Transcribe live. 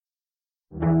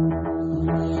Welcome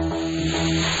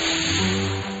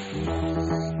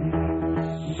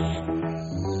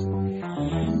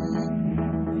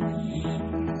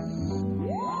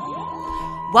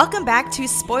back to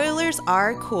Spoilers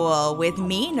Are Cool with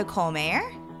me, Nicole Mayer.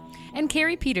 And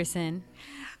Kari Peterson.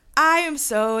 I am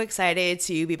so excited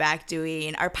to be back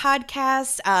doing our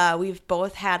podcast. We've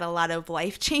both had a lot of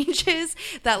life changes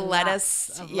that led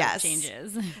us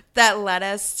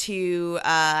to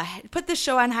put the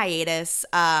show on hiatus.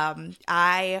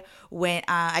 I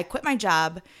quit my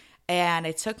job and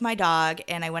I took my dog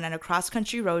and I went on a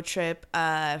cross-country road trip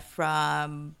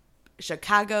from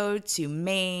Chicago to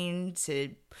Maine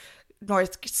to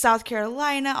South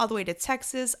Carolina, all the way to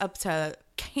Texas, up to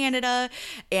Canada,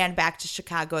 and back to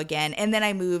Chicago again. And then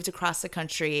I moved across the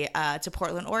country to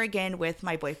Portland, Oregon with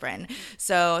my boyfriend.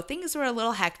 So things were a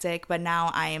little hectic, but now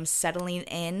I am settling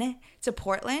in to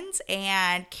Portland,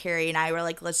 and Kari and I were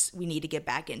like, we need to get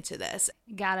back into this.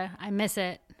 I miss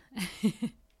it.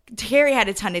 Kari had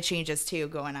a ton of changes too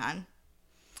going on.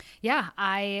 Yeah,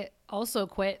 I also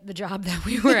quit the job that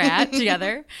we were at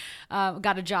together.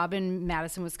 Got a job in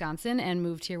Madison, Wisconsin, and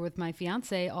moved here with my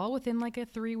fiance all within like a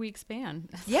 3-week span.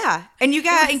 Yeah, and you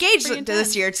got engaged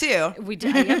this year too. We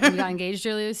did. We got engaged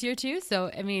earlier this year too. So,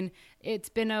 I mean, it's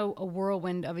been a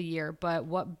whirlwind of a year, but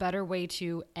what better way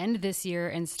to end this year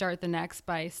and start the next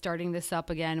by starting this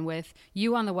up again with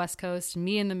you on the West Coast,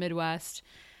 me in the Midwest.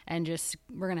 And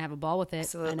we're going to have a ball with it.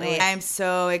 Absolutely. I'm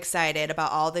so excited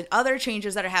about all the other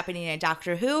changes that are happening in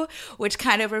Doctor Who, which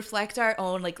kind of reflect our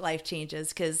own like life changes.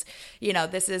 Because,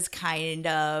 this is kind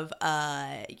of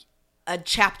a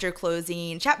chapter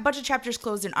closing, bunch of chapters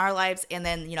closed in our lives. And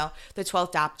then, the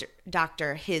 12th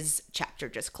Doctor, his chapter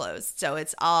just closed. So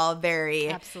it's all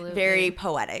very, very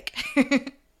poetic.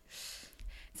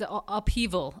 It's an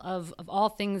upheaval of all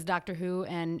things Doctor Who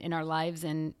and in our lives.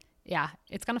 And yeah,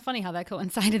 it's kind of funny how that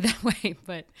coincided that way,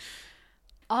 but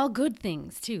all good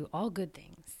things too, all good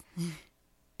things.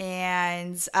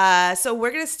 And so we're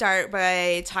going to start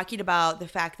by talking about the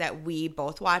fact that we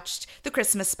both watched the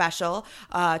Christmas special,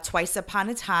 Twice Upon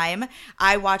a Time.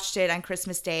 I watched it on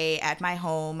Christmas Day at my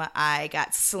home. I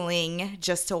got Sling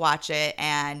just to watch it,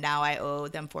 and now I owe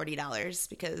them $40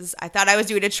 because I thought I was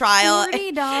doing a trial.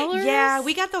 $40? Yeah,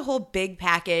 we got the whole big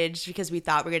package because we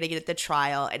thought we were going to get the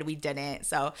trial, and we didn't.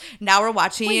 So now we're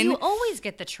watching. Wait, you always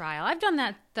get the trial. I've done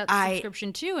that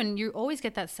subscription too, and you always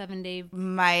get that 7-day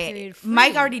period free.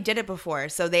 Mike already did it before,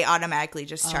 so they automatically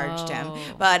just charged him.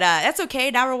 But that's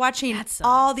okay. Now we're watching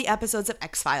all the episodes of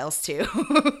X-Files too.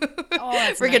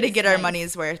 We're gonna get our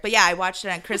money's worth. But yeah, I watched it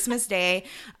on Christmas Day.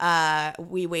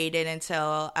 We waited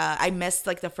until I missed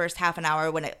like the first half an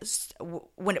hour when it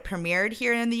premiered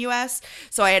here in the US,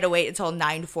 so I had to wait until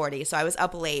 9:40. So I was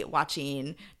up late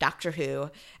watching Doctor Who,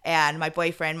 and my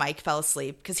boyfriend Mike fell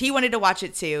asleep because he wanted to watch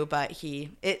it too, but he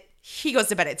goes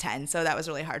to bed at 10, so that was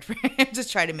really hard for him to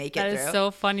try to make it through. That is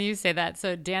so funny you say that.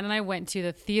 So Dan and I went to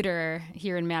the theater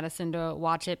here in Madison to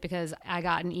watch it because I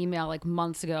got an email like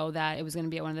months ago that it was going to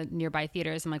be at one of the nearby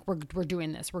theaters. I'm like, we're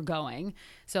doing this. We're going.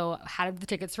 So had the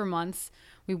tickets for months.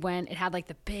 We went. It had like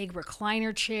the big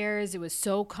recliner chairs. It was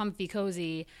so comfy,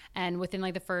 cozy. And within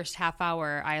like the first half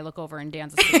hour, I look over and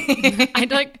Dan's asleep. I had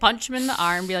to like punch him in the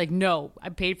arm and be like, no, I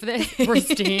paid for this. We're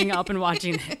staying up and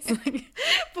watching this.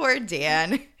 Poor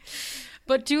Dan.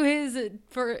 But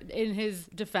in his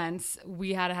defense,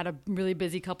 we had a really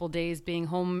busy couple days being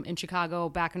home in Chicago,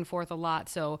 back and forth a lot.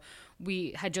 So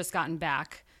we had just gotten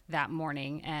back that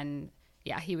morning, and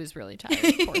yeah, he was really tired,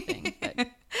 poor thing. But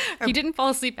he didn't fall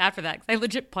asleep after that because I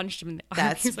legit punched him in the arm.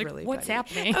 That's He's like, really what's funny.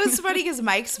 happening? It was funny because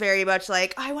Mike's very much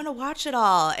like, I want to watch it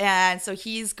all. And so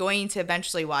he's going to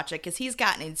eventually watch it because he's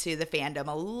gotten into the fandom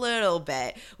a little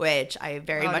bit, which I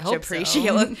very much appreciate.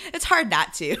 So. It's hard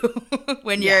not to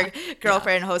when your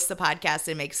girlfriend hosts the podcast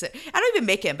and makes it. I don't even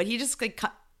make him, but he just like,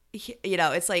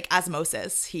 it's like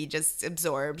osmosis. He just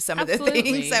absorbs some of the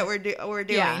things that we're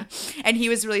doing. Yeah. And he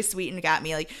was really sweet and got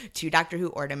me like 2 Doctor Who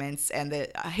ornaments and the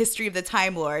history of the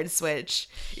Time Lords, which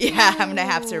I'm going to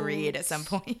have to read at some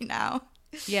point now.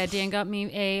 Yeah, Dan got me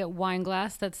a wine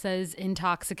glass that says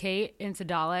 "Intoxicate" in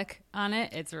Dalek on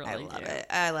it. It's really cute.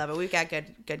 I love it. We've got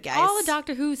good guys. All the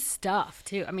Doctor Who stuff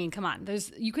too. I mean, come on.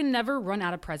 You can never run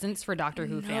out of presents for Doctor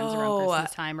Who fans around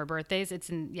Christmas time or birthdays. It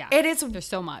is. There's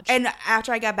so much. And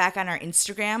after I got back on our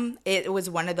Instagram, it was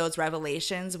one of those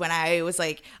revelations when I was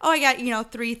like, oh, I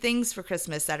got 3 things for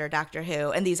Christmas that are Doctor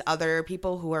Who, and these other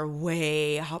people who are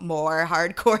way more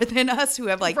hardcore than us who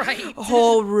have like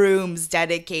whole rooms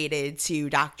dedicated to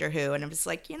Doctor Who, and I'm just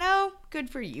like, good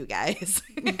for you guys.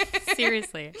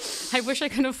 Seriously. I wish I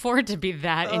could afford to be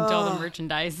that into all the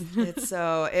merchandise.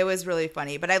 It was really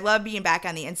funny. But I love being back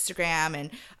on the Instagram,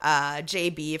 and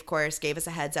JB, of course, gave us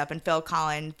a heads up, and Phil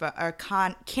Cannon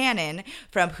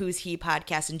from Who's He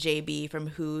podcast and JB from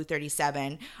Who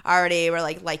 37 already were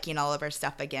like liking all of our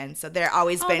stuff again. So they're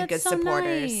always been good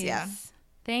supporters. Nice. Yeah.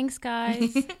 Thanks,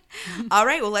 guys. All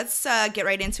right, well, let's get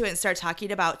right into it and start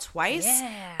talking about Twice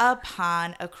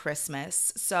Upon a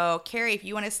Christmas. So, Kari, if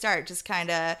you want to start, just kind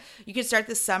of, you can start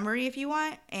the summary if you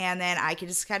want, and then I can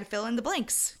just kind of fill in the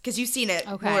blanks, because you've seen it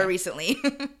more recently.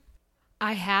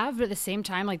 I have, but at the same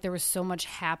time, like, there was so much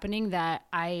happening that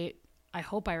I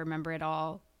hope I remember it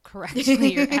all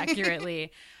correctly or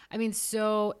accurately. I mean,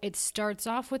 so it starts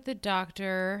off with the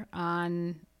doctor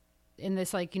in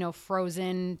this, like,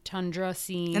 frozen tundra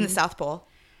scene. In the South Pole.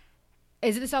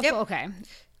 Is it the South Pole? Okay.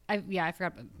 I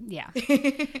forgot. Yeah.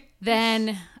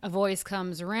 Then a voice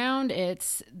comes around.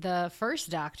 It's the first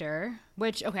doctor,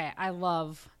 which, okay, I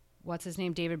love. What's his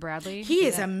name? David Bradley? He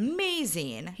is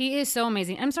amazing. He is so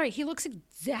amazing. I'm sorry. He looks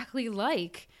exactly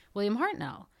like William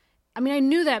Hartnell. I mean, I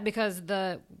knew that because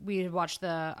we had watched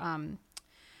the,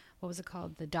 what was it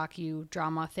called? The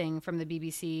docudrama thing from the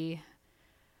BBC.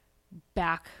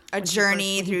 Back a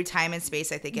journey through time and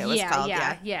space, I think it was called.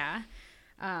 Yeah.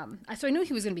 So I knew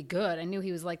he was going to be good. I knew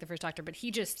he was like the first doctor, but he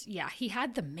just, he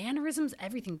had the mannerisms,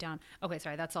 everything down. Okay,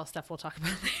 sorry, that's all stuff we'll talk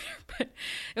about later. But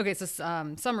okay, so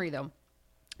summary though.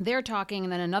 They're talking,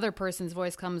 and then another person's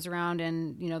voice comes around,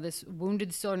 and this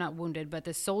not wounded, but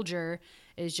this soldier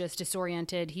is just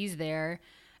disoriented. He's there.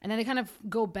 And then they kind of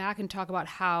go back and talk about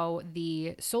how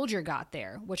the soldier got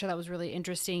there, which I thought was really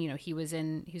interesting. He was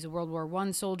a World War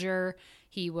I soldier.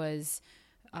 He was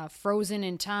frozen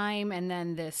in time. And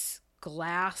then this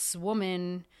glass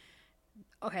woman,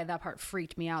 okay, that part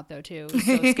freaked me out though too. It was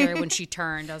so scary when she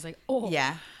turned. I was like, oh.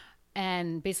 Yeah.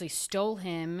 And basically stole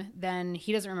him. Then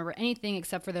he doesn't remember anything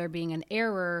except for there being an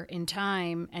error in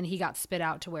time, and he got spit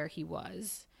out to where he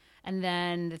was. And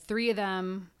then the three of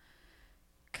them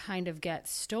kind of get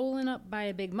stolen up by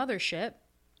a big mothership,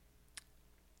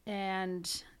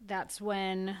 and that's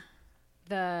when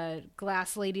the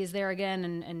glass lady is there again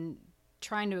and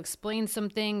trying to explain some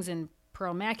things, and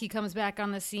Pearl Mackie comes back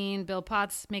on the scene. Bill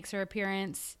Potts makes her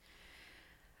appearance.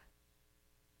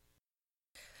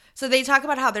 So they talk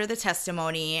about how they're the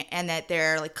testimony and that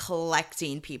they're like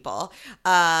collecting people.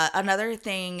 Another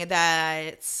thing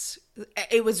that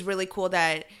it was really cool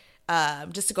that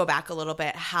just to go back a little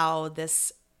bit, how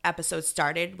this episode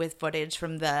started with footage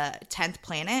from the 10th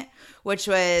planet, which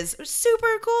was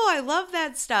super cool. I love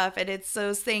that stuff. And it's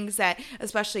those things that,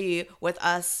 especially with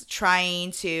us trying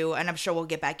to, and I'm sure we'll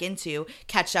get back into,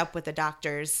 catch up with the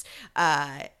doctors,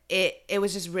 it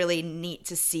was just really neat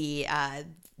to see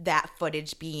that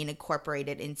footage being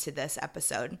incorporated into this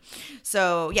episode.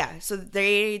 So so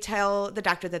they tell the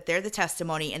doctor that they're the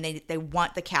testimony, and they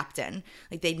want the captain.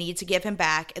 Like, they need to give him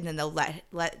back, and then they'll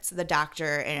let the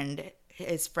doctor and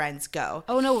his friends go.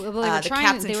 Oh no! Well, the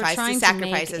captain tries to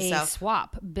sacrifice make himself. A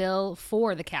swap Bill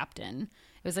for the captain.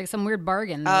 It was like some weird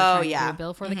bargain.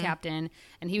 Bill for the captain,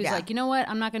 and he was like, you know what?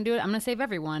 I'm not going to do it. I'm going to save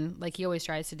everyone, like he always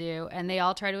tries to do. And they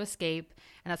all try to escape,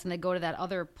 and that's when they go to that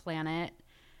other planet.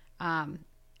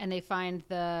 And they find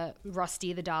the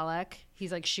Rusty, the Dalek.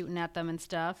 He's like shooting at them and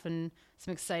stuff, and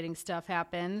some exciting stuff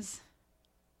happens.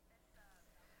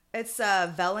 It's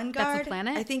Velengard. That's the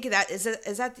planet? I think that is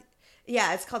that.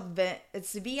 Yeah, it's called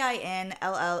it's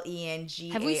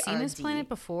Vinlengard. Have we seen this planet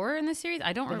before in this series?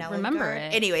 I don't remember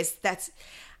it. Anyways, I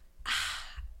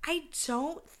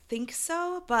don't think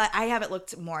so, but I haven't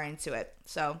looked more into it.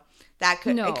 So that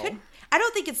could I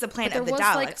don't think it's the planet of the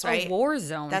Daleks, right? A war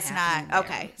zone. That's not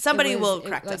okay. Somebody will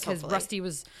correct us. Because Rusty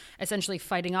was essentially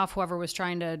fighting off whoever was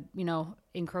trying to,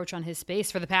 encroach on his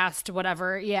space for the past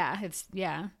whatever.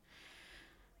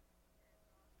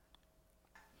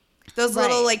 Those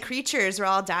little like creatures were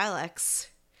all Daleks.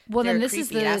 Well, then this is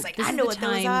the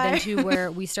time then too where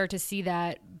we start to see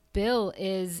that Bill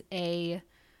is a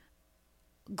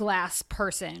glass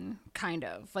person, kind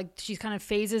of like she kind of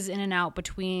phases in and out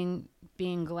between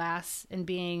being glass and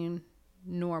being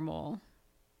normal.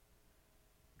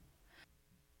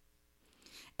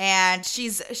 And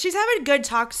she's having good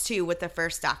talks too with the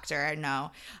first doctor. I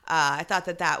know. I thought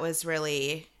that was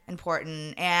really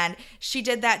important, and she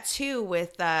did that too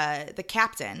with the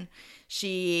captain.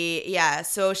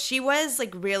 So she was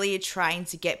like really trying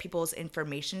to get people's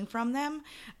information from them,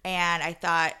 and I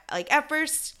thought like at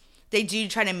first they do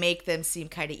try to make them seem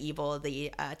kind of evil,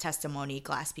 the testimony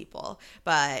glass people.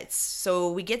 But so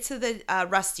we get to the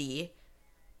Rusty,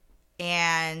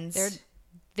 and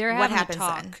they're What having a happens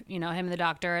talk, then? him and the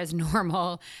doctor as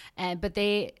normal, but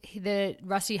the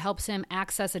Rusty helps him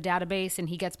access a database, and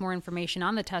he gets more information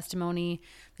on the testimony.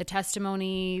 The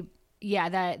testimony,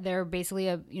 that they're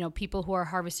basically people who are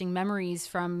harvesting memories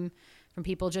from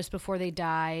people just before they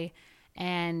die,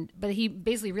 but he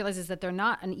basically realizes that they're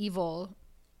not an evil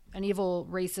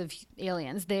race of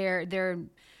aliens. They're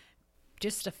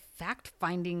just a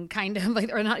fact-finding kind of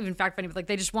or not even fact-finding, but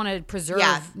they just want to preserve.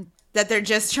 Yeah, that they're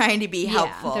just trying to be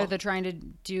helpful. They're trying to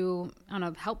do,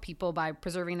 help people by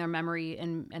preserving their memory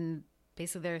and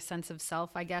basically their sense of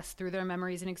self, I guess, through their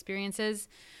memories and experiences,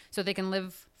 so they can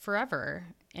live forever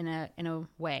in a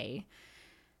way.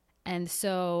 And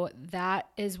so that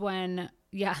is when,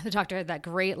 the doctor had that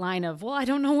great line of, well, I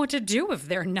don't know what to do if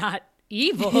they're not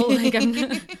evil.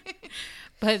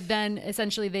 But then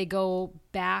essentially they go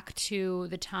back to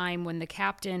the time when the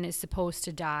captain is supposed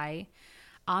to die.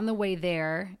 On the way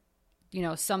there,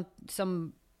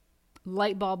 some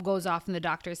light bulb goes off in the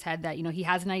doctor's head that, he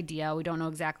has an idea. We don't know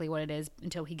exactly what it is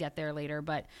until he get there later,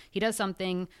 but he does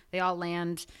something. They all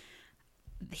land.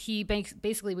 He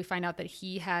basically, we find out that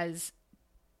he has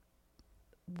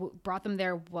brought them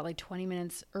there, 20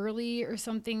 minutes early or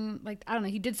something. I don't know.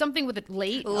 He did something with it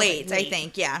late. Late. I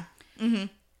think. Yeah. Mm-hmm.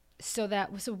 So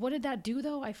what did that do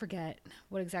though? I forget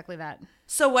what exactly that.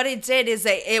 So what it did is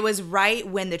that it was right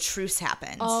when the truce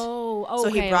happened. Oh, okay.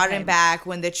 So he brought him back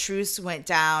when the truce went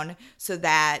down so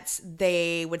that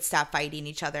they would stop fighting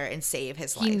each other and save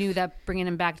his life. He knew that bringing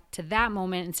him back to that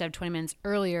moment instead of 20 minutes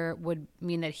earlier would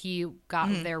mean that he got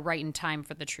there right in time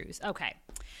for the truce. Okay.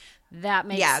 That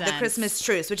makes sense. The Christmas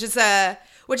truce, which is a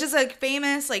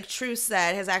famous truce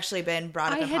that has actually been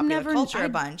brought up in popular culture a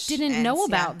bunch. I didn't know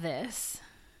about this.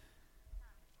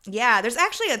 Yeah, there's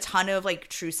actually a ton of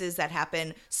truces that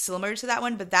happen similar to that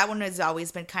one, but that one has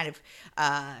always been kind of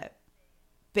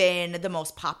been the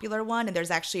most popular one. And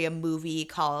there's actually a movie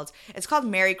called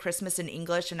Merry Christmas in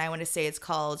English, and I want to say it's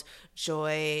called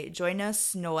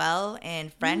Joyeux Noel in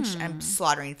French. I'm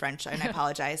slaughtering French, and I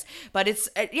apologize, but it's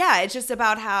just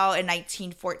about how in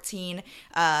 1914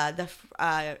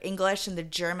 the English and the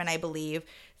German, I believe,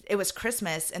 it was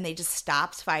Christmas and they just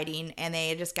stopped fighting and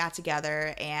they just got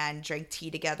together and drank tea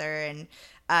together and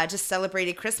just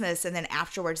celebrated Christmas, and then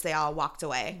afterwards they all walked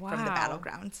away from the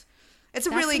battleground. It's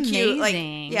That's really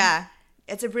amazing. cute,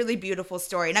 it's a really beautiful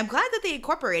story, and I'm glad that they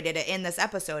incorporated it in this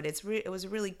episode. It was a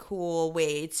really cool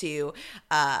way to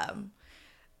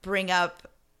bring up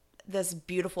this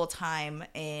beautiful time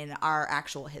in our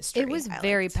actual history. It was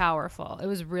very powerful. It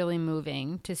was really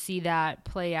moving to see that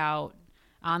play out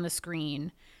on the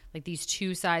screen. These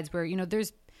two sides where,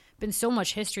 there's been so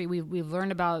much history. We've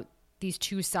learned about these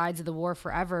two sides of the war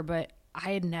forever, but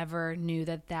I had never knew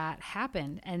that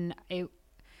happened. And I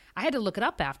had to look it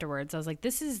up afterwards. I was like,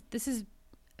 this is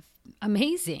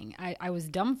amazing. I was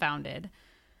dumbfounded,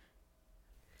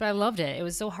 but I loved it. It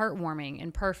was so heartwarming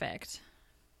and perfect.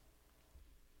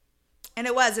 And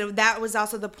that was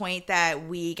also the point that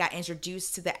we got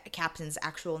introduced to the captain's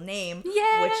actual name,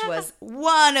 which was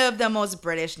one of the most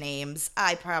British names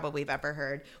I probably have ever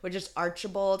heard, which is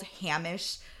Archibald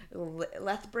Hamish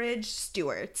Lethbridge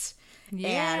Stewart.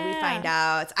 Yeah. And we find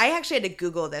out, I actually had to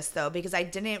Google this though, because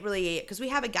because we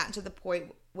haven't gotten to the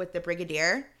point with the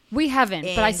Brigadier. We haven't,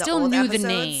 but I still knew episodes. The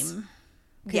name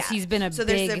because he's been a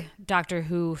big Doctor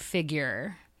Who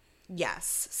figure.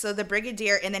 Yes. So the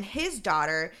Brigadier, and then his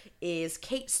daughter is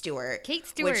Kate Stewart.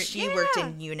 Which she worked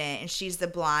in UNIT, and she's the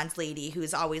blonde lady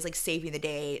who's always saving the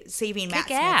day, saving Matt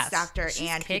Smith's doctor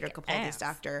and Peter Capaldi's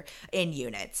doctor in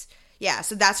UNIT. Yeah,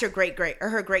 so that's her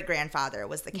great-grandfather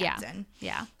was the captain.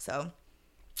 Yeah. So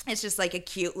it's just a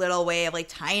cute little way of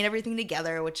tying everything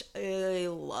together, which I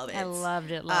love it. I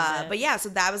loved it. But yeah, so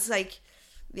that was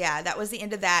that was the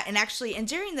end of that. And actually, and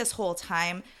during this whole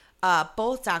time,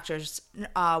 both doctors,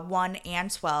 1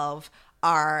 and 12,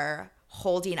 are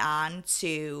holding on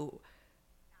to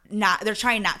they're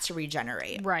trying not to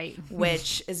regenerate. Right.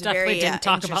 Which is very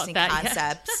interesting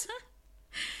concept.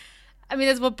 I mean,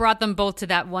 that's what brought them both to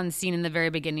that one scene in the very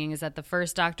beginning, is that the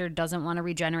first doctor doesn't want to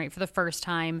regenerate for the first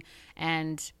time,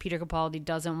 and Peter Capaldi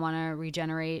doesn't want to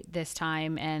regenerate this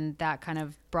time, and that kind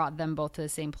of brought them both to the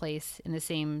same place in the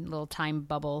same little time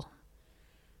bubble.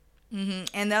 Mm-hmm.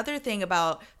 And the other thing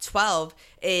about 12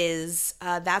 is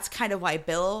that's kind of why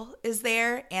Bill is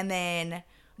there, and then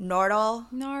Nordal.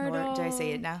 Did I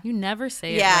say it now? You never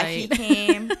say it right. Yeah, he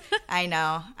came. I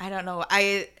know. I don't know.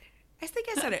 I think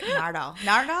I said it. Nardal.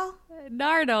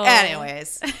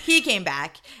 Anyways, he came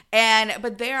back,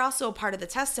 but they're also a part of the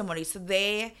testimony. So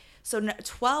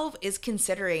 12 is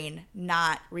considering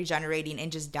not regenerating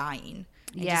and just dying.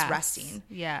 and just resting.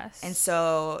 Yes. And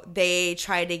so they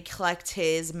try to collect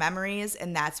his memories,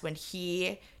 and that's when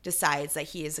he decides that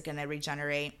he is going to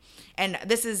regenerate. And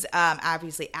this is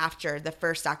obviously after the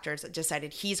first Doctor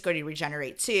decided he's going to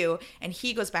regenerate too, and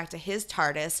he goes back to his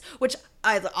TARDIS, which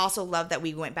I also love that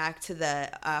we went back to the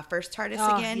first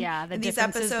TARDIS again in these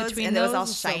episodes, and it was all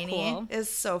shiny. So cool. It's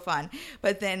so fun.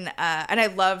 But then, and I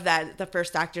love that the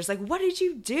first Doctor's like, "What did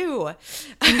you do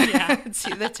to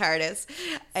the TARDIS?"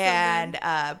 And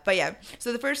but yeah,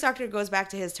 so the first Doctor goes back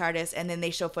to his TARDIS, and then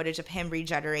they show footage of him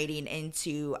regenerating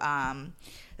into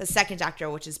the second Doctor,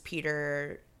 which is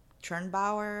Peter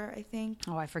Turnbauer, I think.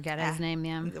 Oh, I forget his name.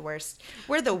 Yeah, the worst.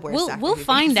 We're the worst. We'll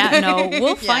find out. No,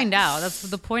 we'll find out. That's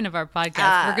the point of our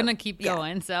podcast. We're gonna keep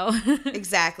going. So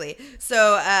exactly.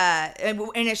 So and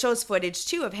it shows footage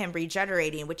too of him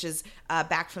regenerating, which is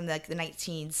back from the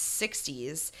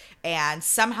 1960s, and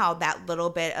somehow that little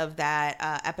bit of that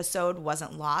episode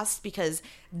wasn't lost, because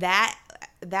that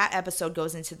episode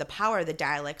goes into the power of the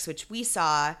Daleks, which we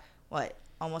saw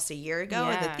almost a year ago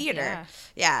in the theater.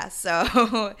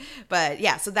 So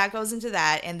but so that goes into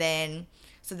that, and then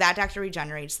so that Doctor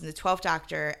regenerates, and the 12th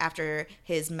Doctor, after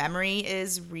his memory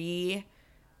is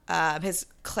his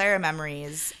Clara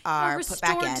memories are put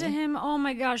back in to him. Oh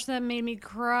my gosh, that made me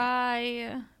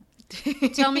cry.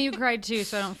 Tell me you cried too,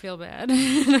 so I don't feel bad.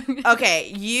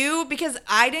 Okay, because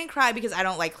I didn't cry because I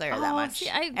don't like Clara that much. See,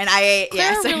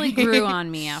 Clara really grew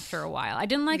on me after a while. I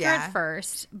didn't like her at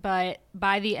first, but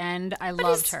by the end, I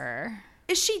loved her.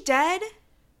 Is she dead?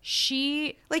 Is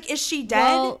she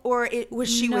dead, or was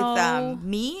she with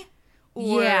me?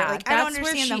 Or, I don't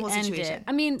understand the whole situation.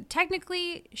 I mean,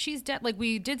 technically, she's dead. Like,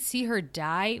 we did see her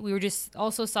die. We just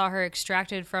also saw her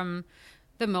extracted from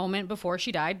the moment before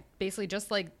she died, basically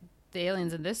just like the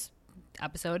aliens in this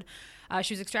episode.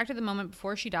 She was extracted the moment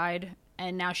before she died,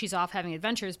 and now she's off having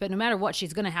adventures, but no matter what,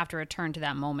 she's going to have to return to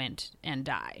that moment and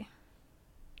die.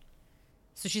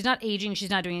 So she's not aging, she's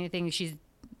not doing anything, she's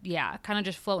kind of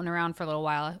just floating around for a little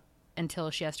while until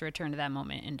she has to return to that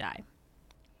moment and die,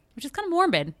 which is kind of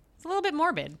morbid. It's a little bit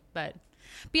morbid, but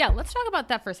yeah, let's talk about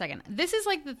that for a second. This is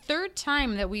like the third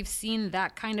time that we've seen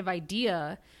that kind of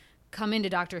idea come into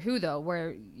Doctor Who, though,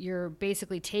 where you're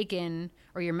basically taken,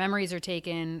 or your memories are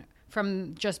taken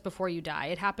from just before you die.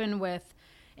 It happened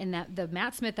in the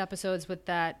Matt Smith episodes with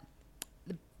the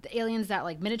aliens that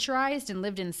like miniaturized and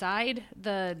lived inside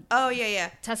the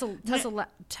Tessalacta,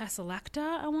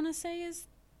 I want to say is.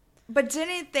 But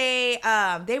didn't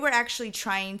they were actually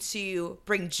trying to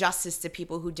bring justice to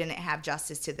people who didn't have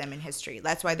justice to them in history.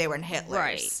 That's why they were in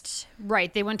Hitler's.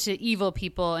 Right. They went to evil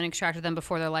people and extracted them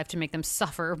before their life to make them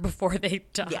suffer before they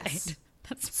died. Yes.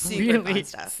 That's super really fun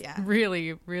stuff, yeah.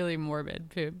 Really, really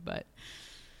morbid too. But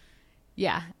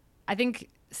yeah, I think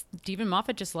Stephen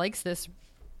Moffat just likes this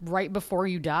right before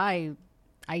you die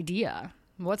idea.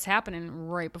 What's happening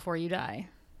right before you die?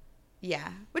 Yeah,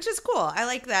 which is cool. I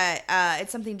like that.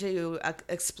 It's something to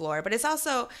explore, but it's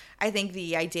also, I think,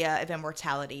 the idea of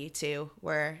immortality too,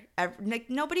 where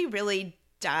nobody really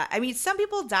die. I mean, some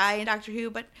people die in Doctor Who,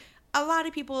 but a lot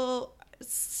of people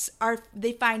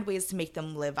they find ways to make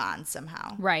them live on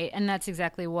somehow. Right, and that's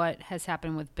exactly what has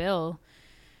happened with Bill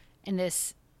in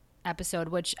this episode,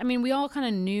 which, I mean, we all kind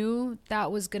of knew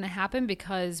that was going to happen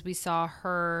because we saw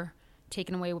her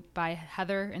taken away by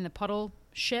Heather in the puddle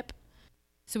ship.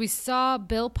 So we saw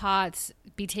Bill Potts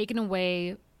be taken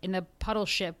away in the puddle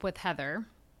ship with Heather.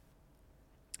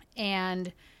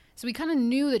 And so we kind of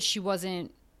knew that she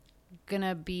wasn't going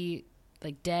to be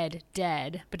like dead.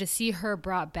 But to see her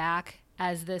brought back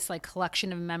as this like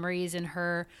collection of memories, and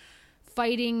her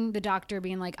fighting the Doctor,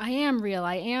 being like, I am real.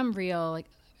 Like,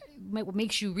 what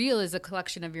makes you real is a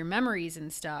collection of your memories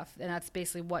and stuff. And that's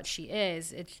basically what she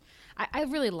is. I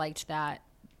really liked that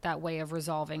way of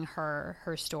resolving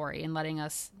her story and letting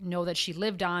us know that she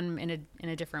lived on in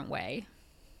a different way.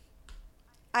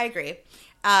 I agree.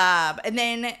 And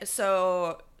then,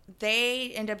 so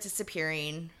they end up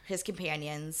disappearing, his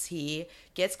companions. He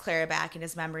gets Clara back in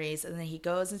his memories, and then he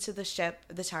goes into the ship,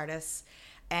 the TARDIS,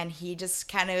 and he just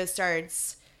kind of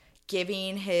starts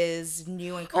giving his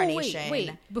new incarnation. Oh,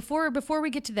 wait. Before we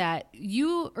get to that,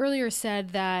 you earlier said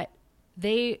that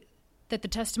the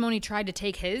testimony tried to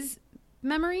take his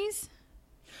memories?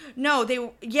 No,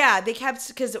 they kept,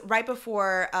 because right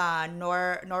before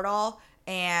Nordal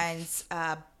and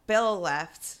Bill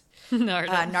left.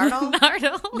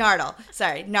 Nardal.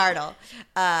 Sorry, Nardal.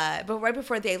 But right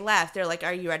before they left, they're like,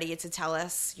 "Are you ready to tell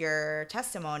us your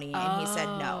testimony?" And he said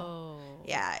no.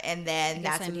 Yeah, and then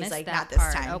that's when he's like, "Not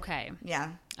this time." Okay. Yeah.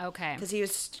 Okay. Because he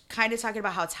was kind of talking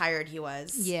about how tired he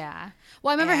was. Yeah.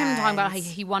 Well, I remember him talking about how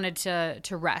he wanted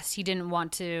to rest. He didn't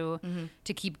want to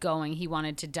keep going. He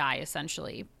wanted to die,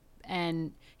 essentially.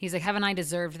 And he's like, haven't I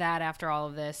deserved that after all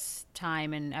of this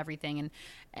time and everything? And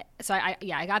so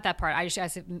I got that part.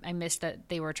 I missed that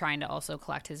they were trying to also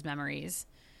collect his memories.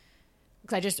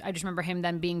 Because I just remember him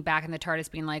then being back in the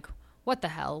TARDIS being like, what the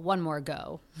hell? One more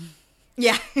go.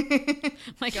 Yeah. I'm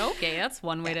like, okay, that's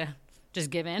one way to just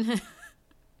give in.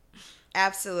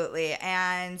 Absolutely.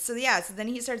 And so then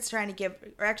he starts trying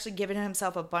to giving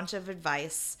himself a bunch of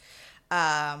advice.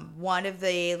 One of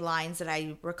the lines that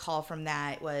I recall from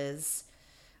that was,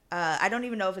 I don't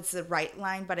even know if it's the right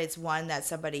line, but it's one that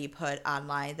somebody put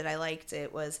online that I liked.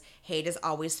 It was, hate is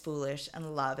always foolish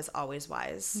and love is always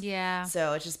wise. Yeah.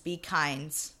 So it's just be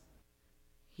kind.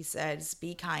 He says,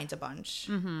 be kind a bunch.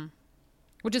 Mm-hmm.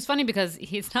 Which is funny because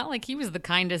it's not like he was the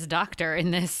kindest doctor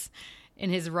in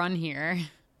his run here.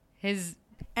 And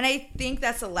I think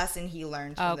that's a lesson he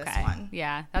learned from this one.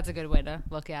 Yeah, that's a good way to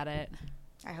look at it.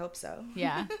 I hope so.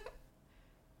 Yeah.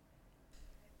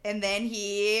 And then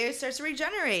he starts to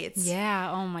regenerate.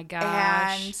 Yeah. Oh my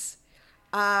gosh.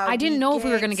 And I didn't know if we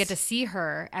were going to get to see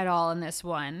her at all in this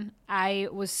one. I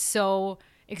was so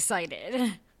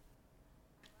excited.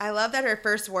 I love that her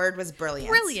first word was brilliant.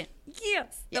 Brilliant.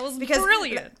 Yes. That was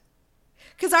brilliant.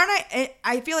 Because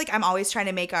I feel like I'm always trying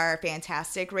to make our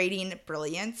fantastic rating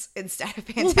brilliant instead of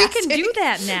fantastic. Well, we can do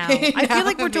that now. I feel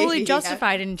like we're totally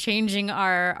justified in changing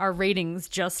our ratings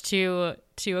just to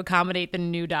accommodate the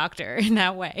new doctor in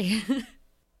that way.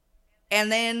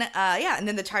 And then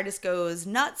the TARDIS goes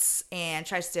nuts and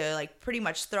tries to like pretty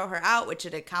much throw her out, which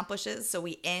it accomplishes. So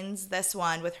we end this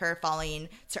one with her falling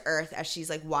to Earth as she's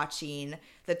like watching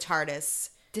the TARDIS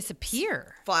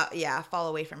disappear. Fall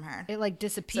away from her. It like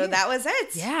disappeared. So that was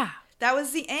it. Yeah. That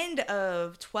was the end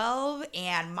of 12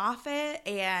 and Moffat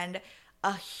and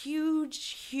a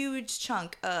huge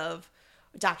chunk of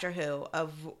Doctor Who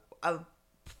of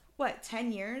what,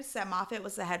 10 years that Moffat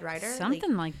was the head writer?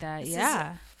 Something like that.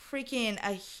 Yeah. Freaking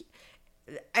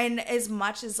and as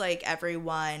much as like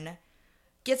everyone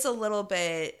gets a little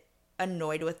bit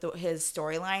annoyed with his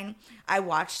storyline, I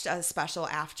watched a special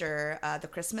after the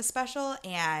Christmas special,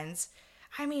 and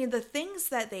I mean the things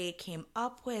that they came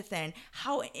up with and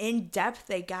how in depth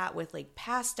they got with like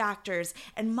past doctors.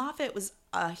 And Moffat was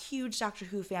a huge Doctor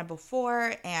Who fan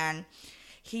before, and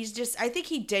I think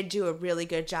he did do a really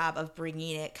good job of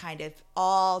bringing it kind of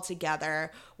all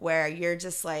together where you're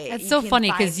just like... It's so funny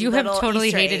because you have totally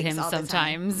Easter hated him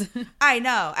sometimes. I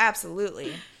know,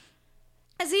 absolutely.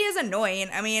 As he is annoying.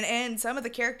 I mean, and some of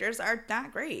the characters are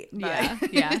not great.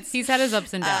 But, yeah. He's had his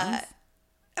ups and downs.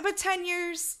 But 10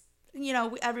 years,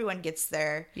 everyone gets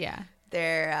their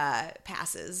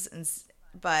passes.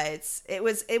 But it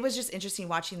was just interesting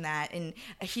watching that. And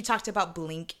he talked about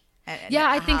Blink. Yeah,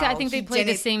 I think they played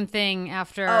the same thing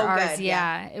after ours. Good,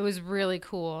 yeah, it was really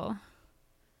cool.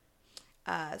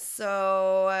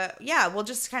 We'll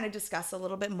just kind of discuss a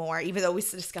little bit more, even though we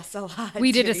discussed a lot.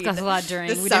 We did discuss a lot during.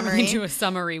 We summary. didn't really do a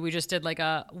summary. We just did like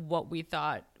what we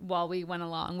thought while we went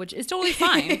along, which is totally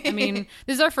fine. I mean,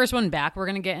 this is our first one back. We're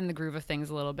gonna get in the groove of things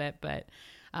a little bit, but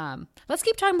let's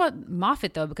keep talking about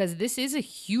Moffat though, because this is a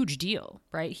huge deal,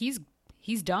 right? He's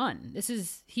done.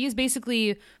 He has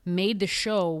basically made the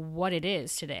show what it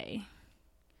is today.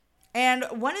 And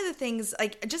one of the things,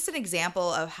 like just an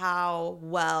example of how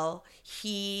well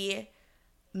he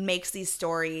makes these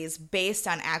stories based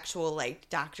on actual like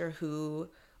Doctor Who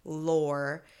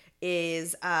lore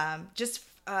is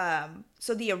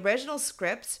so the original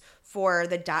script for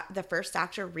the first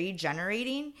Doctor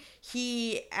regenerating,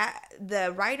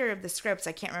 the writer of the scripts,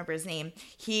 I can't remember his name,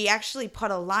 he actually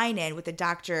put a line in with the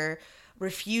Doctor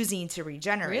refusing to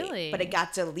regenerate. Really? But it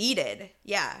got deleted.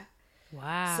 Yeah.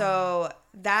 Wow. So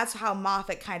that's how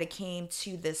Moffat kind of came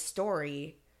to this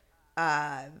story.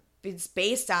 It's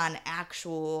based on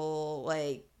actual,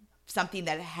 like, something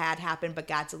that had happened but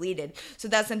got deleted. So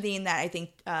that's something that I think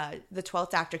the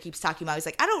 12th Doctor keeps talking about. He's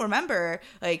like, I don't remember,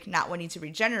 like, not wanting to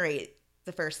regenerate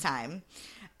the first time.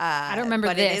 I don't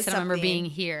remember this. I don't remember being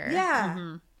here.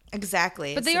 Yeah,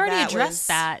 exactly. But they already addressed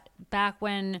that back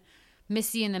when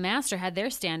Missy and the Master had their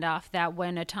standoff, that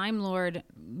when a Time Lord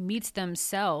meets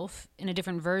themselves in a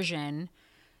different version,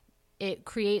 it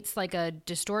creates like a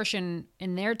distortion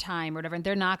in their time or whatever. And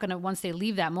they're not going to, once they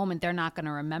leave that moment, they're not going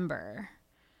to remember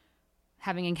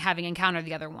having encountered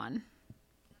the other one.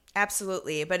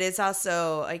 Absolutely. But it's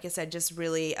also, like I said, just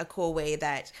really a cool way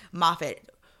that Moffat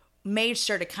made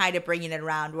sure to kind of bring it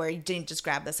around where he didn't just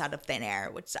grab this out of thin air,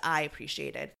 which I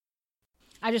appreciated.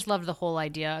 I just loved the whole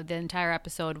idea. The entire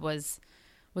episode was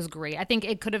great. I think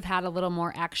it could have had a little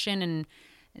more action, and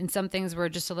And some things were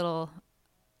just a little,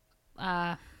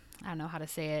 I don't know how to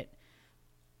say it,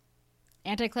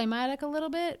 anticlimactic a little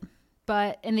bit.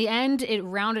 But in the end, it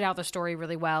rounded out the story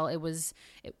really well. It was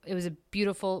a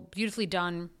beautifully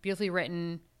done, beautifully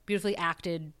written, beautifully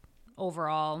acted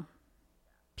overall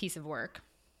piece of work.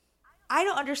 I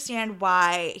don't understand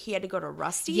why he had to go to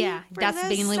Rusty. Yeah, that's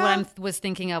mainly stuff. what I was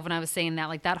thinking of when I was saying that.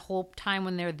 Like that whole time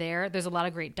when they're there, there's a lot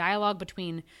of great dialogue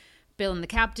between Bill and the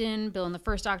captain, Bill and the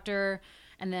first doctor,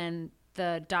 and then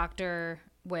the doctor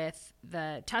with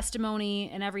the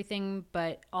testimony and everything.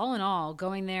 But all in all,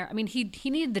 going there, I mean, he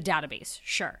needed the database.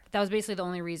 Sure. That was basically the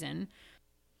only reason.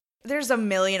 There's a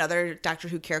million other Doctor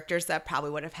Who characters that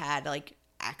probably would have had like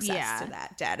access to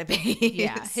that database.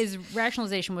 Yeah, his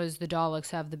rationalization was the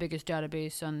Daleks have the biggest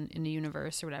database in the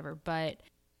universe or whatever. But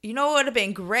you know what would have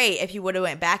been great if you would have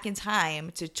went back in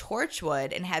time to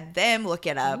Torchwood and had them look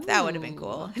it up. Ooh. That would have been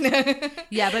cool.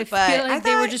 Yeah, but I feel like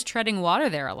they were just treading water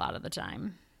there a lot of the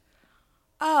time.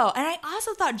 Oh, and I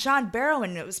also thought John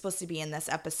Barrowman was supposed to be in this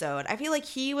episode. I feel like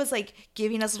he was like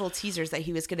giving us little teasers that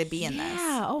he was going to be in this.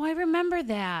 Yeah. Oh, I remember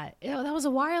that. That was a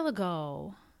while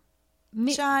ago.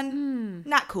 John,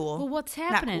 not cool. Well, what's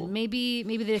happening? Cool. Maybe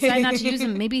they decide not to use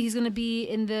him. Maybe he's going to be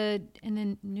in the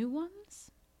new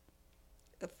ones.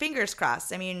 Fingers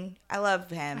crossed. I mean, I love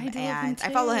him, and I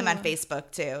follow him on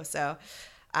Facebook too. So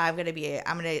I'm gonna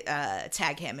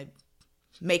tag him and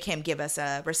make him give us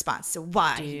a response to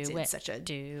why he did such a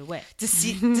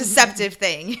deceptive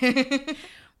thing.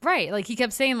 Right. Like he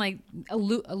kept saying, like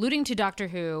alluding to Doctor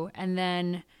Who, and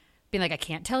then being like, I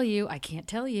can't tell you. Like,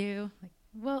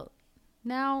 well.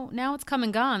 Now it's come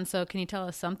and gone, so can you tell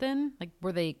us something? Like,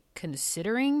 were they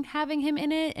considering having him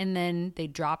in it, and then they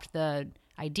dropped the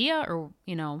idea, or,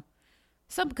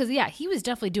 because, yeah, he was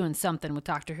definitely doing something with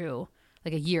Doctor Who,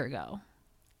 like a year ago.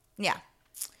 Yeah.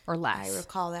 Or less. I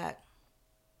recall that.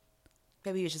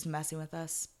 Maybe he was just messing with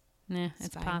us. Nah,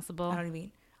 it's possible. I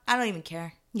don't even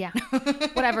care. Yeah.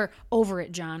 Whatever. Over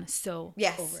it, John. So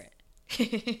over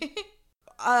it.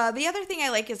 The other thing I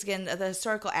like is, again, the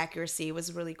historical accuracy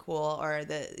was really cool, or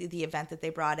the event that they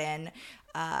brought in.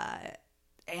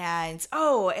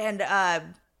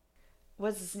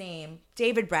 What's his name?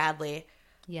 David Bradley.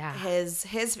 Yeah.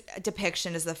 His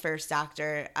depiction as the first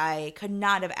Doctor, I could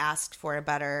not have asked for a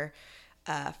better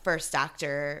first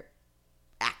Doctor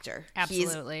actor.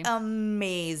 Absolutely. He's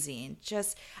amazing.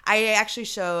 I actually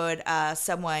showed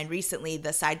someone recently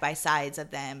the side-by-sides of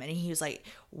them, and he was like,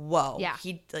 whoa. Yeah.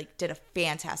 He did a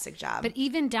fantastic job. But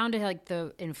even down to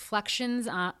the inflections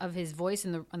of his voice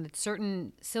and on the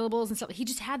certain syllables and stuff, he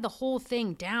just had the whole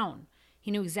thing down.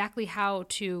 He knew exactly how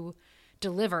to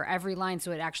deliver every line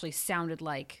so it actually sounded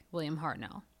like William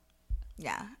Hartnell.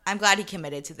 Yeah. I'm glad he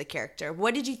committed to the character.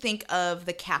 What did you think of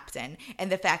the captain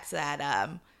and the fact that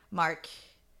Mark...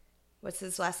 What's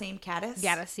his last name? Gaddis?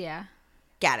 Gaddis, yeah.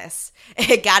 Gaddis.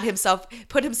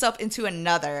 Put himself into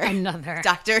another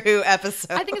Doctor Who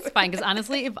episode. I think it's fine because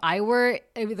honestly, if I were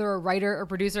either a writer or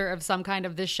producer of some kind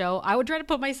of this show, I would try to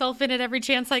put myself in it every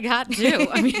chance I got too.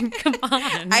 I mean, come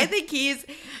on. I think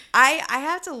I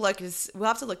have to look. We'll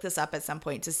have to look this up at some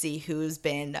point to see who's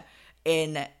been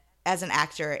in as an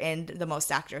actor in the most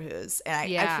Doctor Who's,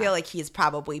 and I feel like he's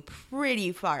probably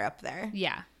pretty far up there.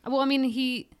 Yeah. Well, I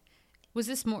mean, was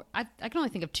this more? I can only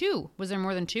think of two. Was there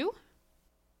more than two?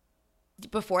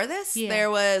 Before this,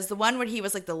 there was the one where he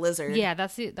was like the lizard. Yeah,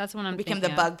 that's one I'm became thinking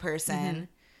the bug person.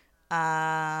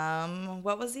 Mm-hmm.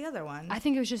 What was the other one? I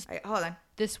think it was just hold on.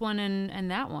 This one and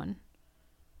that one.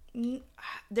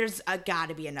 There's got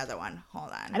to be another one.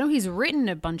 Hold on. I know he's written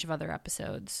a bunch of other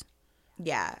episodes.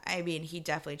 Yeah, I mean, he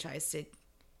definitely tries to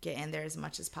get in there as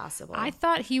much as possible. I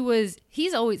thought he's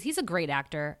a great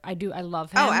actor. I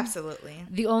love him. Oh, absolutely.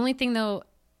 The only thing though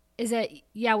is that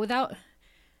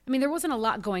there wasn't a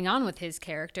lot going on with his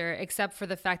character except for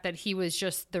the fact that he was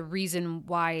just the reason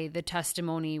why the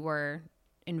testimony were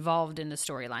involved in the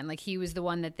storyline. Like he was the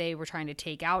one that they were trying to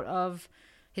take out of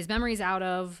his memories out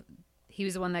of. He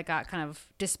was the one that got kind of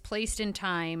displaced in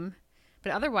time.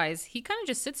 But otherwise, he kind of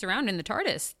just sits around in the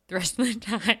TARDIS the rest of the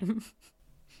time.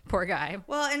 Poor guy.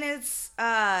 Well, and it's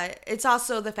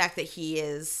also the fact that he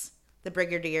is the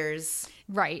Brigadier's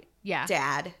right. Yeah.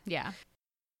 dad. Yeah.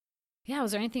 Yeah.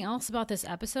 Was there anything else about this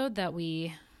episode that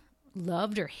we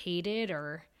loved or hated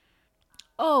or?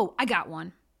 Oh, I got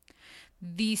one.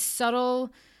 The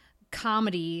subtle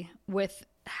comedy with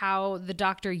how the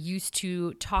Doctor used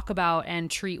to talk about and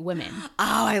treat women. Oh,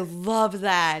 I love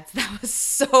that. That was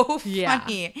so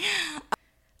funny. Yeah.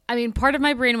 I mean, part of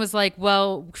my brain was like,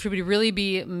 well, should we really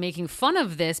be making fun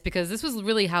of this? Because this was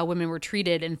really how women were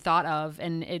treated and thought of,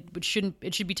 and it should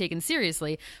be taken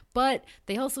seriously. But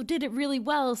they also did it really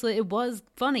well, so it was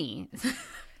funny.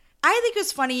 I think it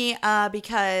was funny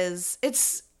because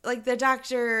it's like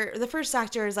the first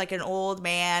doctor is like an old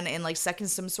man and like stuck in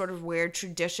some sort of weird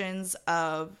traditions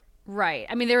of. Right.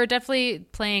 I mean, they were definitely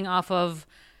playing off of,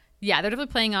 they're definitely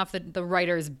playing off the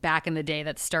writers back in the day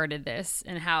that started this,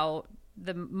 and how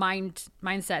the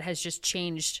mindset has just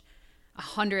changed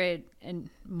 100 and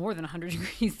more than 100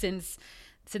 degrees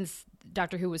since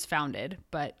Doctor Who was founded.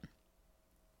 But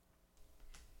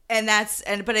I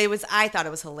thought it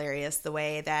was hilarious the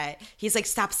way that he's like,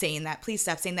 stop saying that, please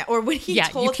stop saying that. Or when he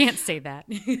told, you can't say that.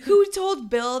 Who told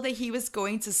Bill that he was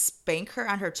going to spank her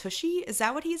on her tushy? Is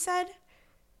that what he said?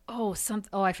 Oh,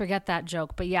 I forget that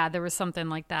joke, but yeah, there was something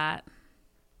like that.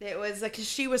 It was like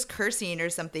she was cursing or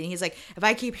something. He's like, if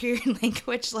I keep hearing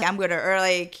language, like I'm gonna, or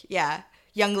like, yeah,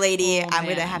 young lady, I'm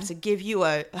gonna have to give you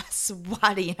a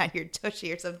swatting on your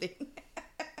tushy or something.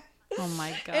 Oh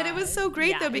my god! And it was so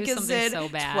great though, because then so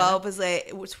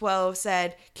 12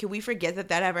 said, "Can we forget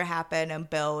that ever happened?" And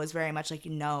Bill was very much like,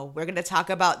 "No, we're gonna talk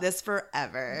about this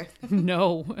forever."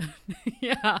 No,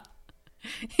 yeah,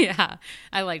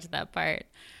 I liked that part,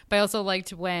 but I also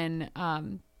liked when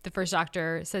the first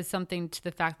Doctor says something to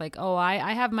the fact like, "Oh,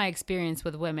 I have my experience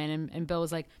with women," and Bill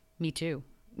was like, "Me too."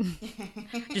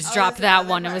 Just dropped that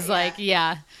one. It was like,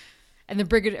 yeah, and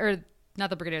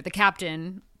the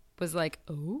captain was like,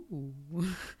 "Oh."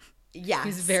 Yeah.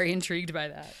 He's very intrigued by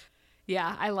that.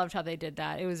 Yeah, I loved how they did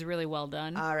that. It was really well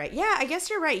done. All right. Yeah, I guess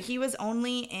you're right. He was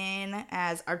only in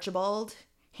as Archibald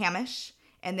Hamish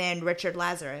and then Richard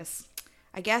Lazarus.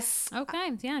 I guess.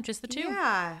 Okay, yeah, just the two.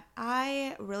 Yeah,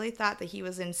 I really thought that he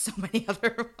was in so many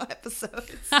other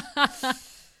episodes.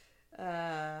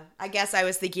 I guess I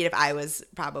was thinking if I was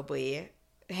probably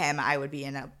him, I would be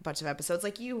in a bunch of episodes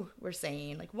like you were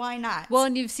saying. Like, why not? Well,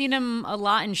 and you've seen him a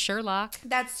lot in Sherlock.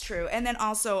 That's true. And then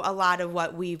also a lot of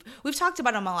what we've talked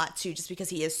about him a lot too, just because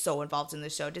he is so involved in the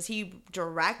show. Does he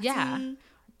direct and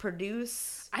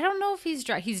produce? I don't know if he's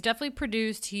definitely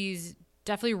produced. He's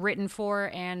definitely written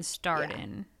for and starred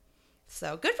in.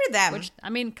 So good for them. Which, I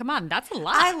mean, come on, that's a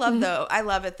lot. I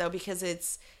love it though,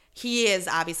 because he is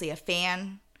obviously a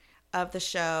fan of the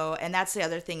show, and that's the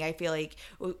other thing. I feel like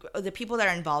the people that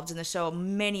are involved in the show,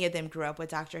 many of them grew up with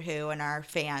Doctor Who and are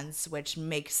fans, which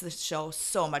makes the show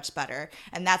so much better.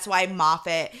 And that's why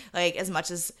Moffat, like, as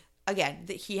much as again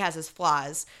he has his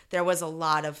flaws, there was a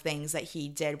lot of things that he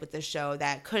did with the show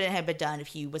that couldn't have been done if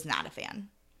he was not a fan.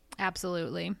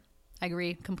 Absolutely. I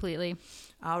agree completely.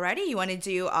 Alrighty, you want to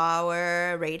do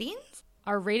our ratings?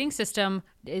 Our rating system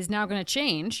is now going to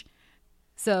change.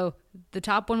 So the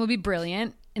top one will be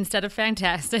brilliant instead of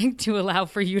fantastic, to allow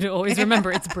for you to always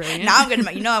remember it's brilliant. Now I'm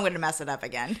gonna mess it up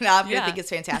again. Now I'm gonna think it's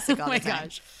fantastic all the time.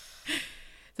 Gosh.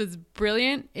 So it's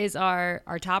brilliant is our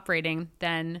top rating.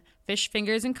 Then fish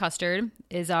fingers and custard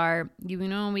is our,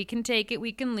 we can take it,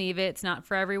 we can leave it. It's not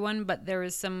for everyone, but there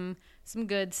is some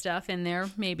good stuff in there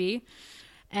maybe.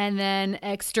 And then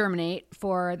exterminate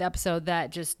for the episode that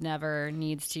just never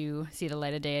needs to see the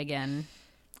light of day again.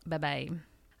 Bye-bye.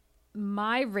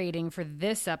 My rating for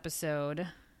this episode,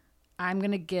 I'm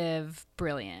going to give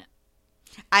brilliant.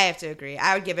 I have to agree.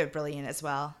 I would give it brilliant as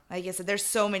well. Like I said, there's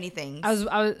so many things.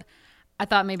 I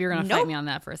thought maybe you were going to fight me on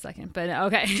that for a second, but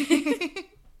okay.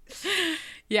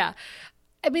 Yeah.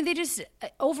 I mean, they just,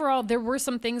 overall, there were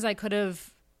some things I could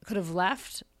have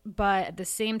left, but at the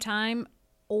same time,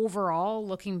 overall,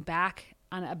 looking back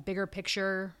on a bigger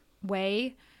picture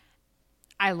way,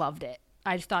 I loved it.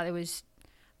 I just thought it was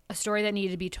a story that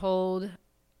needed to be told.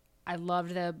 I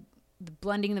loved the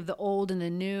blending of the old and the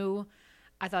new.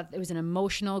 I thought it was an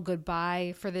emotional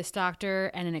goodbye for this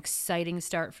Doctor and an exciting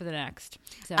start for the next.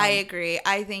 So I agree.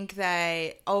 I think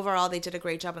that overall they did a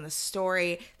great job on the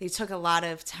story. They took a lot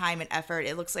of time and effort,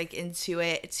 it looks like, into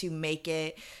it to make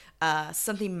it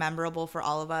something memorable for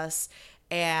all of us.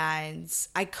 And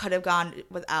I could have gone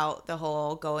without the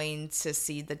whole going to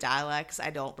see the Daleks. I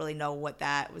don't really know what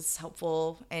that was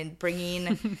helpful in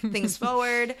bringing things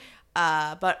forward.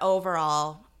 But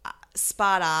overall,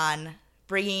 spot on.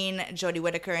 Bringing Jodi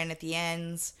Whitaker in at the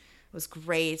end was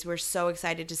great. We're so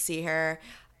excited to see her.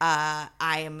 I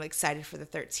am excited for the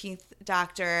 13th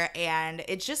Doctor. And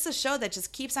it's just a show that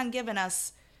just keeps on giving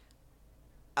us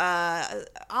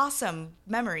awesome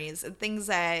memories and things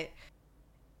that...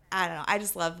 I don't know. I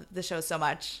just love the show so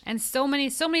much. And so many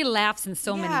laughs and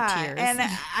so many tears. And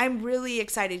I'm really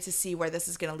excited to see where this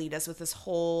is going to lead us with this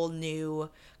whole new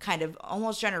kind of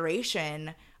almost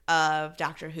generation of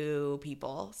Doctor Who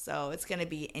people. So it's going to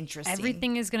be interesting.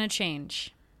 Everything is going to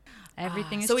change.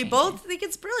 Everything is so we changing. both think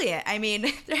it's brilliant. I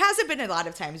mean, there hasn't been a lot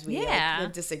of times we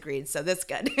have disagreed, so that's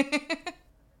good.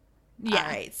 Yeah. All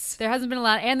right. There hasn't been a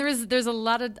lot. And there's a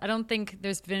lot of, I don't think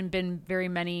there's been very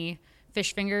many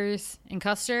fish fingers and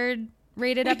custard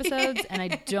rated episodes. And I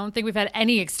don't think we've had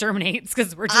any exterminates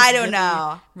because we're just I don't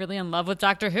know. Really in love with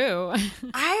Doctor Who.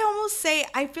 I almost say,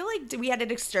 I feel like we had an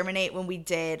exterminate when we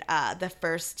did the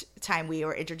first time we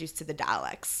were introduced to the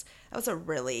Daleks.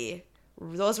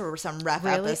 Those were some rough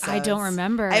episodes. I don't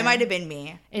remember. It might have been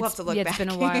me. We'll have to look back. It's been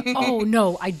a while. Oh,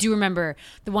 no. I do remember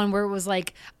the one where it was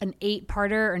like an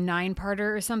 8-parter or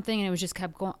 9-parter or something, and it was just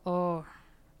kept going. Oh,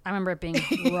 I remember it being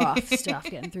rough stuff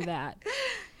getting through that.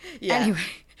 Yeah. Anyway,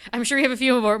 I'm sure we have a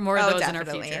few more of those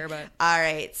definitely. in our future. But. All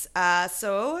right.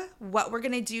 So what we're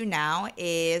going to do now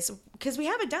is, because we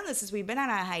haven't done this since we've been on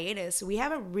a hiatus, we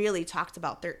haven't really talked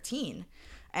about 13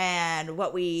 and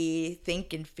what we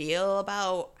think and feel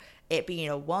about it being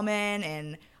a woman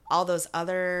and all those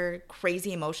other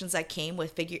crazy emotions that came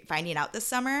with finding out this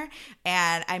summer.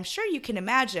 And I'm sure you can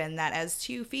imagine that as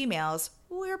two females,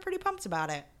 we were pretty pumped about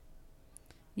it.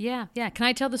 Yeah. Can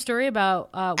I tell the story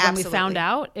about when Absolutely. we found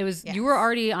out? It was, Yes. You were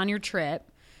already on your trip.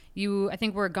 I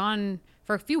think were gone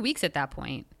for a few weeks at that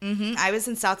point. Mm-hmm. I was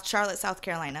in Charlotte, South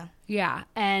Carolina. Yeah.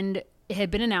 And it had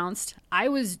been announced. I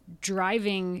was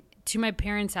driving to my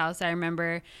parents' house. I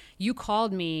remember you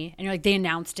called me and you're like, they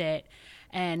announced it.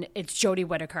 And it's Jodi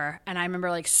Whitaker. And I remember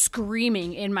like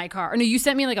screaming in my car. Or no, you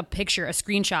sent me like a picture, a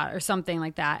screenshot or something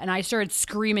like that. And I started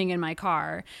screaming in my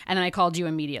car. And then I called you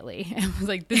immediately. And I was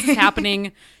like, this is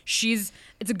happening. It's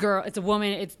a girl. It's a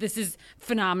woman. This is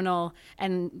phenomenal.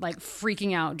 And like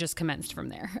freaking out just commenced from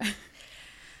there.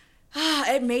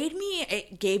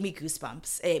 It gave me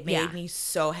goosebumps. It made me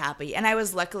so happy. And I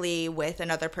was luckily with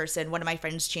another person, one of my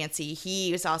friends, Chancey.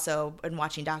 He was also been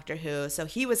watching Doctor Who, so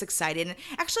he was excited. And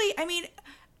actually, I mean,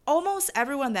 almost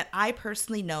everyone that I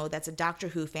personally know that's a Doctor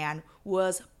Who fan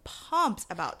was pumped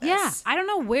about this. Yeah, I don't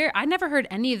know where. I never heard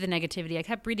any of the negativity. I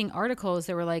kept reading articles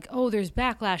that were like, oh, there's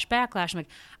backlash. I'm like,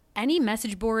 any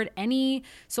message board, any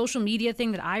social media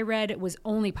thing that I read was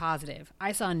only positive.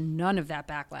 I saw none of that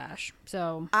backlash.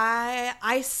 So I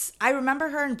remember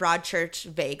her in Broadchurch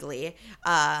vaguely,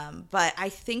 but I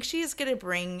think she's going to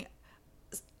bring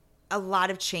a lot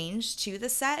of change to the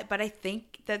set, but I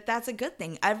think that that's a good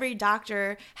thing. Every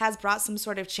doctor has brought some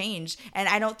sort of change, and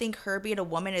I don't think her being a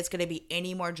woman is going to be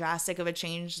any more drastic of a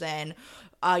change than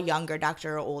a younger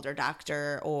doctor, or older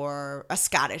doctor, or a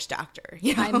Scottish doctor.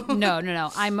 You know? No.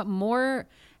 I'm more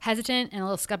hesitant and a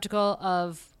little skeptical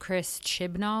of Chris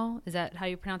Chibnall. Is that how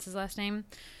you pronounce his last name?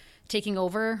 Taking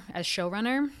over as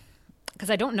showrunner.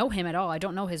 Because I don't know him at all. I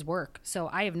don't know his work. So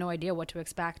I have no idea what to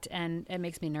expect, and it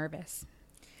makes me nervous.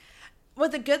 Well,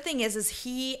 the good thing is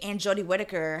he and Jodi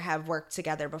Whitaker have worked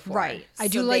together before. Right. I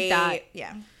do like that.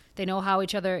 Yeah. They know how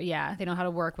they know how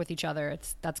to work with each other.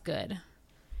 That's good.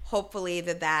 Hopefully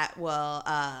that will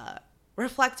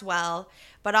reflect well,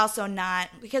 but also not,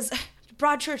 because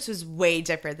Broadchurch was way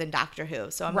different than Doctor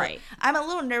Who. So I'm a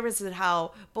little nervous at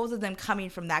how both of them coming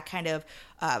from that kind of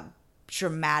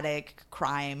dramatic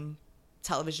crime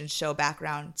television show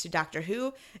background to Doctor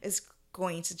Who is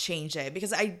going to change it,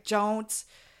 because I don't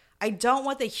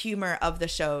want the humor of the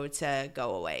show to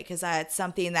go away, because that's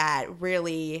something that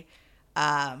really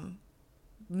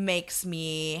makes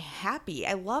me happy.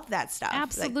 I love that stuff.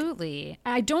 Absolutely.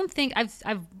 I don't think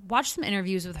I've watched some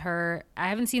interviews with her. I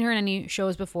haven't seen her in any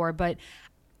shows before, but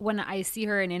when I see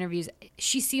her in interviews,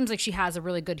 she seems like she has a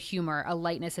really good humor, a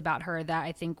lightness about her that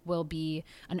I think will be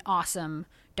an awesome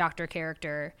doctor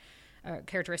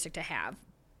characteristic to have.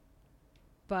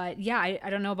 But yeah, I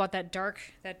don't know about that dark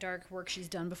work she's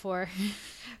done before.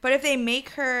 But if they make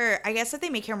her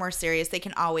more serious, they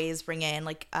can always bring in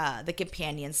like the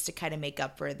companions to kind of make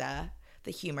up for the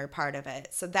humor part of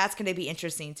it. So that's going to be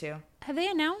interesting too. Have they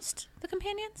announced the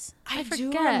companions? I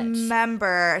do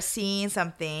remember seeing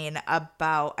something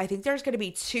about, I think there's going to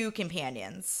be 2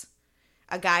 companions,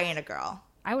 a guy and a girl.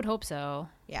 I would hope so.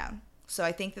 Yeah. So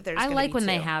I think that there's going to be 2. I like when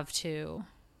they have 2.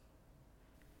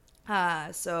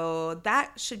 So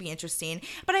that should be interesting.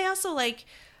 But I also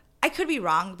I could be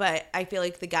wrong, but I feel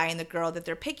like the guy and the girl that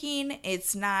they're picking,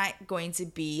 it's not going to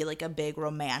be like a big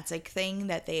romantic thing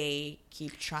that they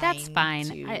keep trying. That's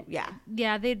fine.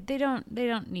 Yeah, they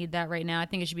don't need that right now. I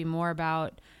think it should be more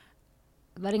about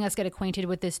letting us get acquainted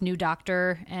with this new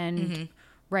doctor and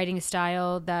writing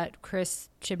style that Chris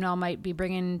Chibnall might be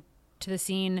bringing to the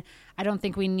scene. I don't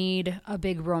think we need a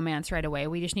big romance right away.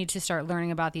 We just need to start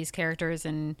learning about these characters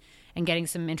and getting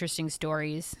some interesting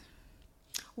stories.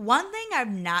 One thing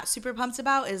I'm not super pumped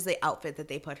about is the outfit that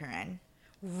they put her in.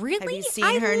 Really? Have you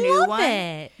seen her new one?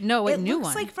 It. No, what new one? It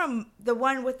looks like from the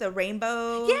one with the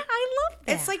rainbow. Yeah, I love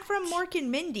that. It's like from Mork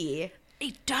and Mindy.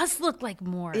 It does look like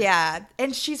more. Yeah,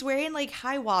 and she's wearing like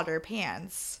high water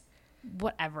pants.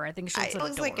 Whatever. I think she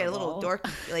looks like a little dork,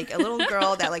 like a little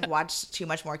girl that like watched too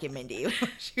much Mork and Mindy when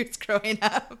she was growing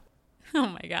up. Oh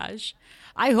my gosh.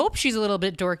 I hope she's a little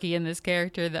bit dorky in this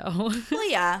character though. Well,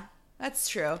 yeah, that's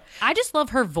true. I just love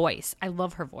her voice. I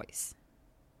love her voice.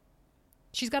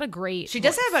 She's got a great She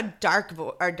voice. does have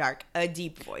a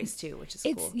deep voice too, which is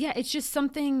cool. Yeah, it's just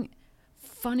something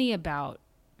funny about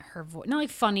her voice. Not like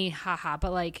funny, haha,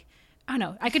 but like, I don't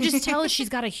know. I could just tell she's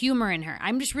got a humor in her.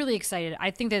 I'm just really excited.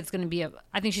 I think she's going to be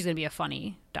a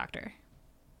funny doctor.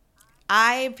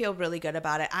 I feel really good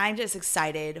about it. I'm just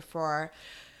excited for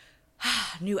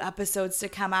new episodes to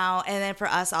come out, and then for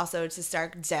us also to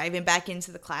start diving back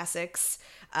into the classics,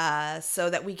 so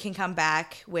that we can come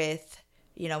back with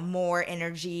more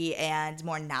energy and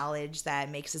more knowledge that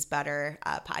makes us better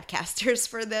podcasters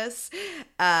for this.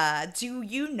 Do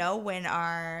you know when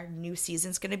our new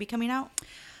season's going to be coming out?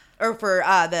 Or for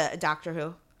the Doctor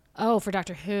Who? Oh, for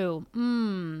Doctor Who.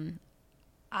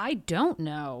 I don't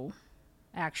know,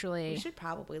 actually. We should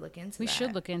probably look into that. We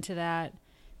should look into that,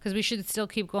 because we should still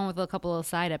keep going with a couple of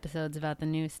side episodes about the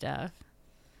new stuff.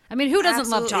 I mean, who doesn't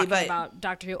love talking about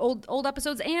Doctor Who? Old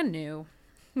episodes and new.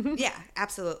 Yeah,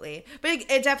 absolutely. But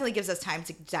it definitely gives us time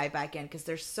to dive back in, because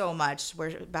there's so much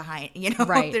we're behind,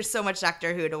 Right. There's so much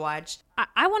Doctor Who to watch.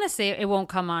 I want to say it won't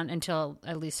come on until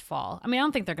at least fall. I mean, I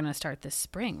don't think they're going to start this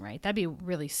spring, right? That'd be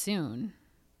really soon.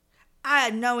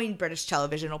 Knowing British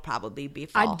television will probably be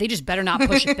fall. They just better not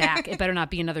push it back. It better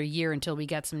not be another year until we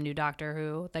get some new Doctor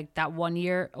Who. Like that 1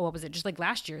 year, what was it? Just like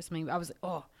last year. I mean, I was like,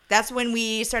 oh. That's when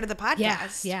we started the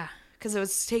podcast. Yeah. Because it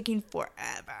was taking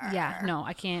forever. Yeah, no,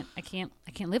 I can't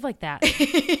live like that. I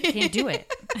can't do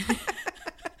it.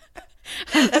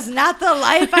 That's not the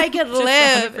life I can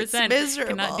live. 100%. It's miserable.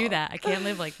 Cannot do that. I can't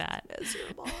live like that.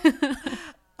 Miserable.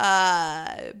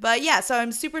 But yeah, so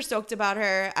I'm super stoked about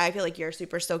her. I feel like you're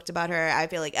super stoked about her. I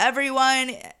feel like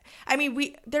everyone. I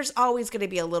mean, there's always going to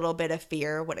be a little bit of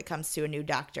fear when it comes to a new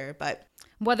doctor, but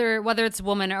whether it's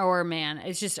woman or man,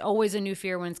 it's just always a new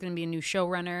fear when it's going to be a new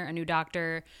showrunner, a new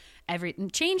doctor.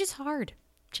 Change is hard.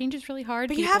 Change is really hard.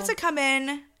 But you have to come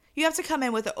in. You have to come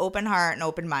in with an open heart and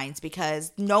open minds,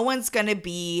 because no one's gonna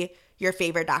be your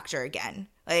favorite doctor again.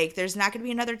 Like, there's not gonna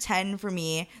be another 10 for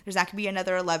me. There's not gonna be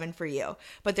another 11 for you.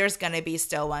 But there's gonna be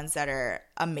still ones that are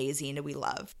amazing and we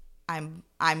love. I'm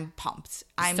pumped.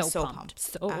 I'm so pumped.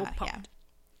 So pumped.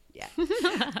 Yeah.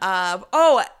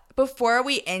 Before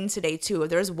we end today too,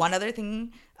 there's one other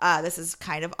thing. This is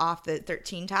kind of off the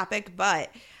 13 topic, but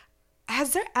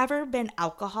has there ever been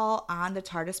alcohol on the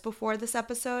TARDIS before this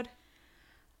episode?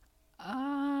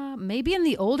 Maybe in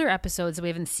the older episodes that we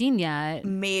haven't seen yet.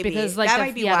 Maybe. Because like that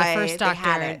might be why the first they Doctor,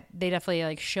 had it. They definitely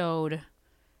like showed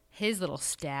his little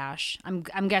stash.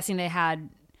 I'm guessing they had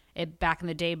it back in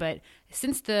the day, but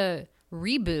since the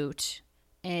reboot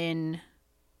in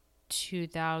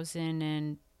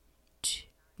 2009?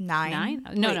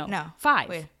 No. 5.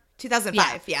 Wait.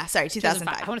 2005. Yeah, sorry,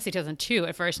 2005. I want to say 2002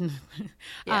 at first.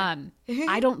 Yeah.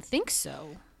 I don't think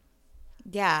so.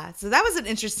 Yeah, so that was an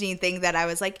interesting thing that I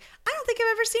was like, I don't think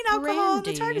I've ever seen alcohol in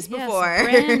the TARDIS before.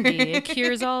 Brandy. It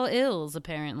cures all ills,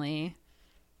 apparently.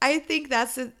 I think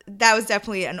that was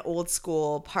definitely an old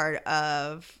school part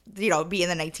of, being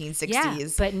in the 1960s. Yeah,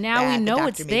 but now we know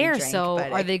it's there, so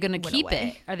are they going to keep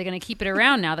it? Are they going to keep it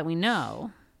around now that we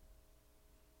know?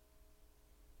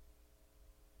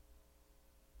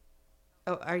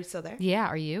 Oh, are you still there? Yeah,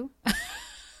 are you?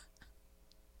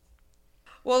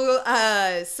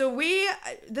 Well, so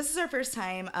this is our first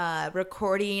time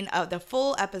recording the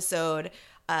full episode.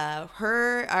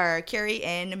 Kari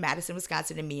in Madison,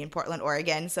 Wisconsin, and me in Portland,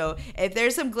 Oregon. So if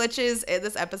there's some glitches in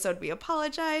this episode, we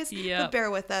apologize. Yeah. But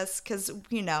bear with us, because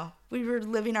we were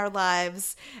living our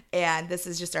lives, and this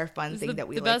is just our fun thing that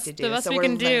we like to do. The best so we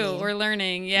can do. We're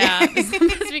learning. Yeah, it's the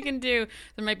best we can do.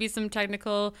 There might be some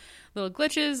technical little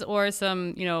glitches or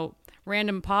some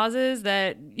random pauses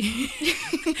that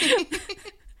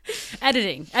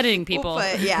editing people.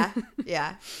 But yeah.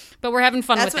 But we're having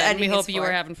fun That's with what it. We hope you for.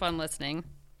 are having fun listening.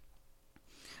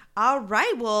 All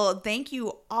right. Well, thank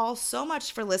you all so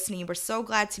much for listening. We're so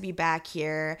glad to be back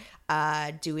here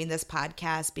doing this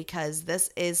podcast, because this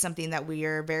is something that we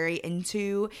are very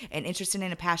into and interested in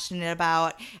and passionate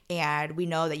about. And we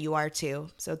know that you are too.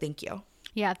 So thank you.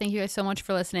 Yeah, thank you guys so much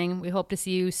for listening. We hope to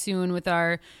see you soon with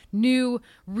our new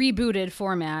rebooted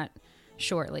format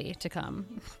shortly to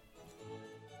come.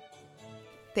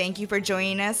 Thank you for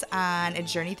joining us on a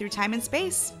journey through time and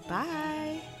space. Bye.